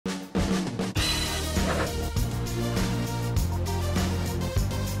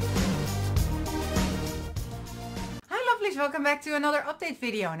welcome back to another update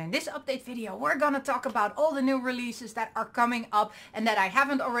video, and in this update video we're gonna talk about all the new releases that are coming up and that I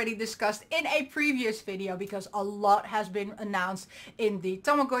haven't already discussed in a previous video, because a lot has been announced in the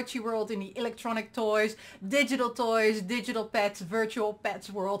Tamagotchi world, in the electronic toys, digital pets, virtual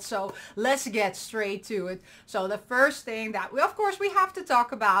pets world. So let's get straight to it. So the first thing that we have to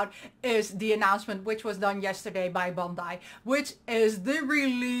talk about is the announcement which was done yesterday by Bandai, which is the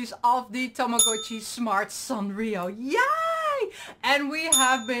release of the Tamagotchi Smart Sanrio. Yay! And we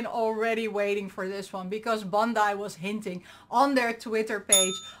have been already waiting for this one, because Bandai was hinting on their Twitter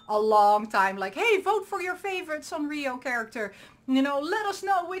page a long time, like, hey, vote for your favorite Sanrio character, you know, let us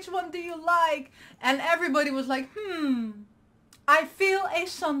know which one do you like. And everybody was like, I feel a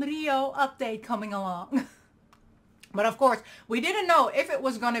Sanrio update coming along. But of course, we didn't know if it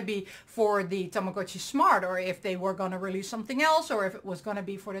was going to be for the Tamagotchi Smart, or if they were going to release something else, or if it was going to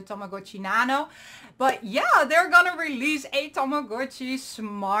be for the Tamagotchi Nano. But yeah, they're going to release a Tamagotchi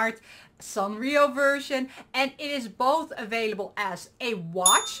Smart Sanrio version, and it is both available as a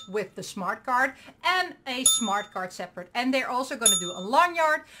watch with the smart card and a smart card separate. And they're also going to do a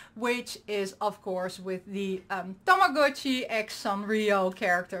lanyard, which is of course with the Tamagotchi X Sanrio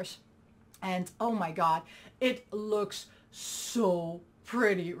characters. And oh my god, it looks so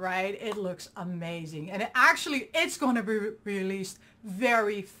pretty, right? It looks amazing. And it's going to be released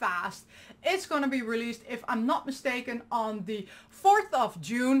very fast. It's going to be released, if I'm not mistaken, on the 4th of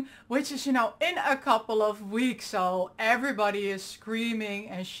June, which is, you know, in a couple of weeks. So everybody is screaming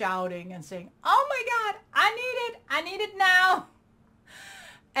and shouting and saying, oh my god, I need it now.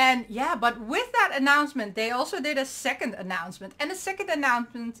 And yeah, but with that announcement, they also did a second announcement. And the second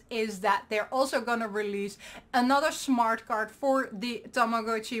announcement is that they're also going to release another smart card for the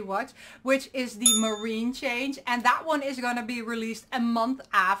Tamagotchi watch, which is the Marine Change. And that one is going to be released a month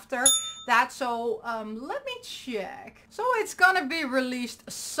after that. So let me check. So it's going to be released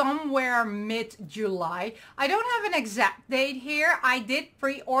somewhere mid-July. I don't have an exact date here. I did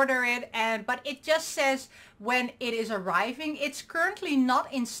pre-order it, but it just says when it is arriving. It's currently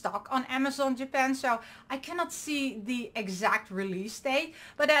not in stock on Amazon Japan, so I cannot see the exact release date,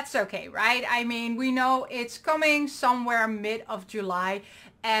 but that's okay, right? I mean, we know it's coming somewhere mid of July,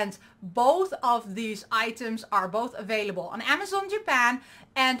 and both of these items are both available on Amazon Japan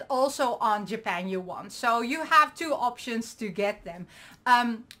and also on Japan Yuan. So you have two options to get them.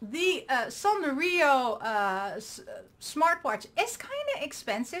 The Sanrio smartwatch is kind of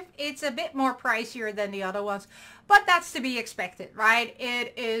expensive. It's a bit more pricier than the other ones, but that's to be expected, right?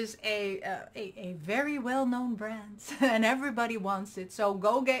 It is a very well-known brand and everybody wants it. So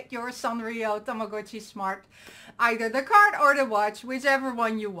go get your Sanrio Tamagotchi Smart, either the card or the watch, whichever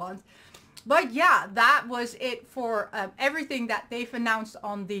one you want. But yeah, that was it for everything that they've announced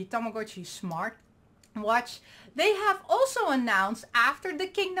on the Tamagotchi Smart watch. They have also announced, after the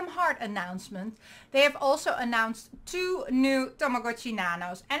Kingdom Heart announcement, they have also announced two new Tamagotchi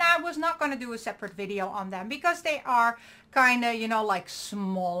Nanos. And I was not going to do a separate video on them, because they are kind of, you know, like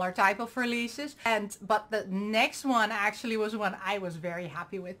smaller type of releases. But the next one actually was one I was very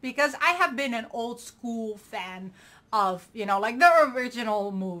happy with, because I have been an old school fan of, you know, like the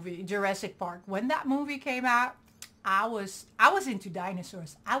original movie Jurassic Park. When that movie came out, I was into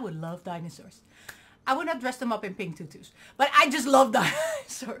dinosaurs. I would love dinosaurs. I would not dress them up in pink tutus, but I just love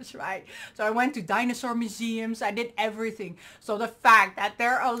dinosaurs, right? So I went to dinosaur museums. I did everything. So the fact that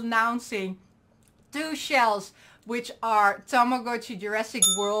they're announcing two shells, which are Tamagotchi Jurassic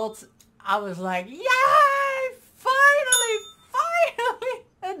World, I was like, yay! Finally!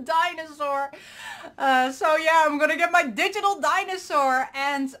 A dinosaur. So yeah, I'm gonna get my digital dinosaur.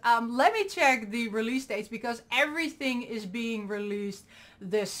 And let me check the release dates, because everything is being released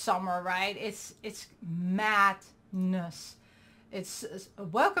this summer, right? It's madness. It's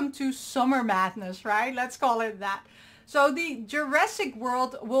welcome to summer madness, right? Let's call it that. So the Jurassic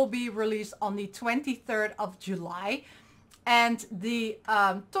World will be released on the 23rd of July. And the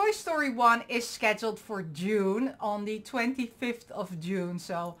Toy Story 1 is scheduled for June, on the 25th of June.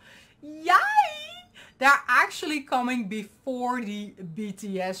 So, yay! They're actually coming before the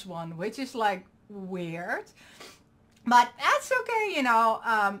BTS one, which is like weird. But that's okay, you know.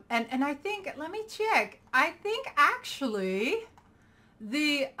 And I think, let me check. I think actually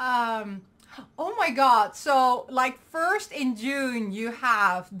the... oh my god, so like first in June you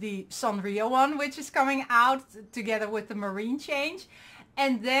have the Sanrio one, which is coming out together with the Marine Change.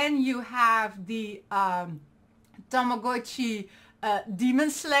 And then you have the Tamagotchi Demon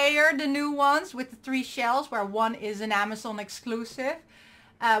Slayer, the new ones with the 3 shells, where one is an Amazon exclusive,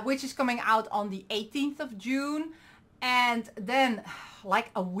 which is coming out on the 18th of June. And then like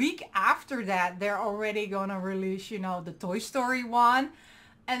a week after that, they're already gonna release, you know, the Toy Story one.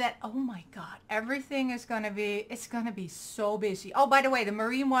 And then, oh my God, everything is gonna be, it's gonna be so busy. Oh, by the way, the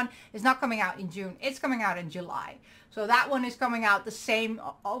Marine one is not coming out in June. It's coming out in July. So that one is coming out the same,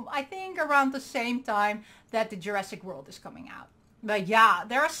 I think around the same time that the Jurassic World is coming out. But yeah,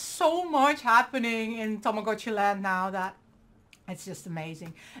 there's so much happening in Tamagotchi land now that it's just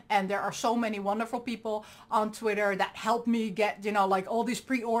amazing. And there are so many wonderful people on Twitter that helped me get, you know, like all these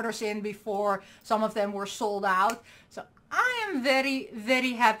pre-orders in before some of them were sold out. So I am very,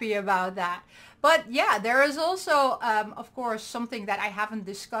 very happy about that. But yeah, there is also, of course, something that I haven't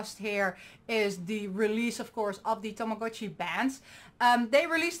discussed here is the release, of course, of the Tamagotchi bands. They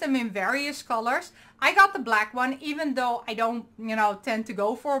released them in various colors. I got the black one, even though I don't, you know, tend to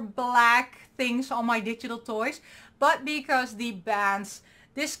go for black things on my digital toys. But because the bands,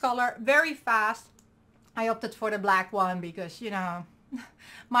 this color, very fast, I opted for the black one because, you know,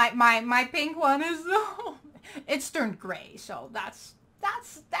 my pink one is, it's turned gray. So that's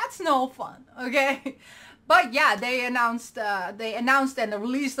no fun, okay? But yeah, they announced and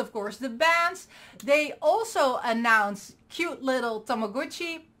released, of course, the bands. They also announced cute little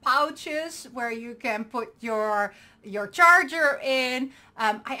Tamagotchi pouches where you can put your charger in.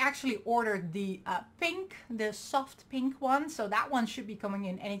 I actually ordered the pink, the soft pink one, so that one should be coming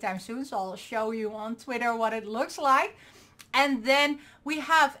in anytime soon. So I'll show you on Twitter what it looks like. And then we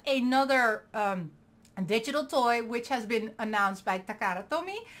have another digital toy which has been announced by Takara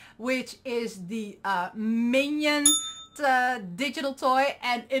Tomy, which is the Minion digital toy,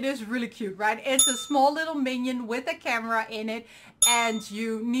 and it is really cute, right? It's a small little minion with a camera in it, and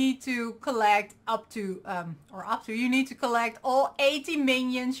you need to collect you need to collect all 80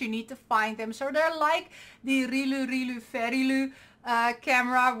 minions. You need to find them. So they're like the Rilu Ferilu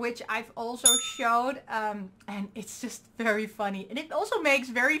camera, which I've also showed, and it's just very funny, and it also makes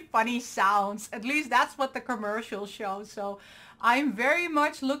very funny sounds. At least that's what the commercial shows. So I'm very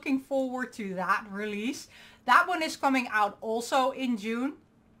much looking forward to that release. That one is coming out also in June,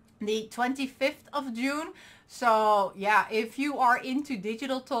 the 25th of June. So yeah, if you are into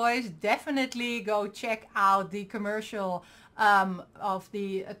digital toys, definitely go check out the commercial of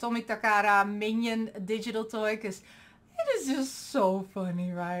the Tomy Takara Minion digital toy, because it is just so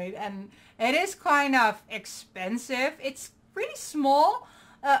funny, right? And it is kind of expensive. It's really small,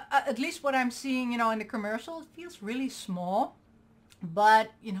 at least what I'm seeing, you know, in the commercial. It feels really small,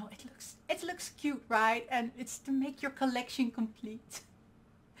 but you know, it looks cute, right? And it's to make your collection complete.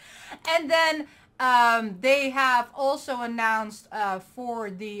 And then they have also announced for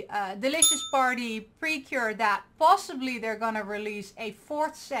the Delicious Party Precure that possibly they're gonna release a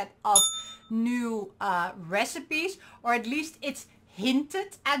 4th set of new recipes, or at least it's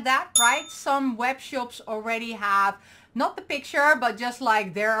hinted at that, right? Some web shops already have not the picture, but just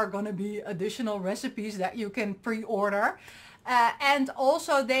like there are gonna be additional recipes that you can pre-order. And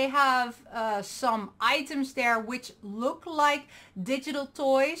also they have some items there which look like digital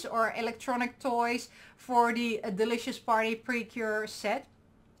toys or electronic toys for the Delicious Party Precure set.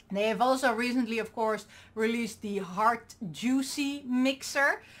 They have also recently, of course, released the Heart Juicy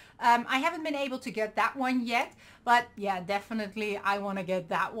Mixer. I haven't been able to get that one yet, but yeah, definitely I want to get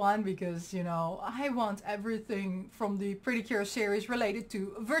that one because, you know, I want everything from the Precure series related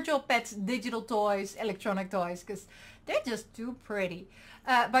to virtual pets, digital toys, electronic toys, because they're just too pretty.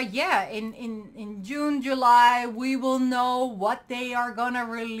 But yeah, in June, July, we will know what they are gonna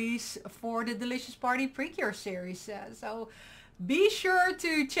release for the Delicious Party Precure series. So be sure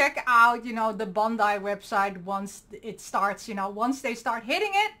to check out, you know, the Bandai website once it starts. You know, once they start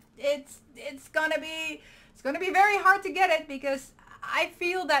hitting it, it's gonna be very hard to get it, because I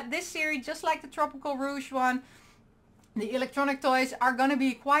feel that this series, just like the Tropical Rouge one, the electronic toys are gonna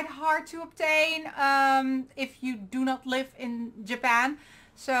be quite hard to obtain if you do not live in Japan.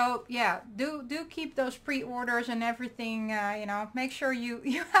 So yeah, do keep those pre-orders and everything, you know, make sure you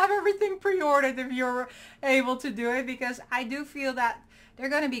have everything pre-ordered if you're able to do it, because I do feel that they're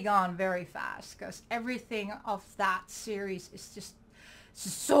gonna be gone very fast, because everything of that series is just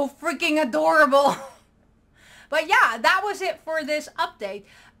so freaking adorable. But yeah, that was it for this update.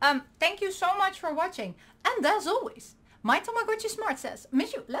 Thank you so much for watching, and as always, my Tamagotchi Smart says,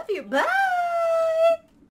 miss you, love you, bye!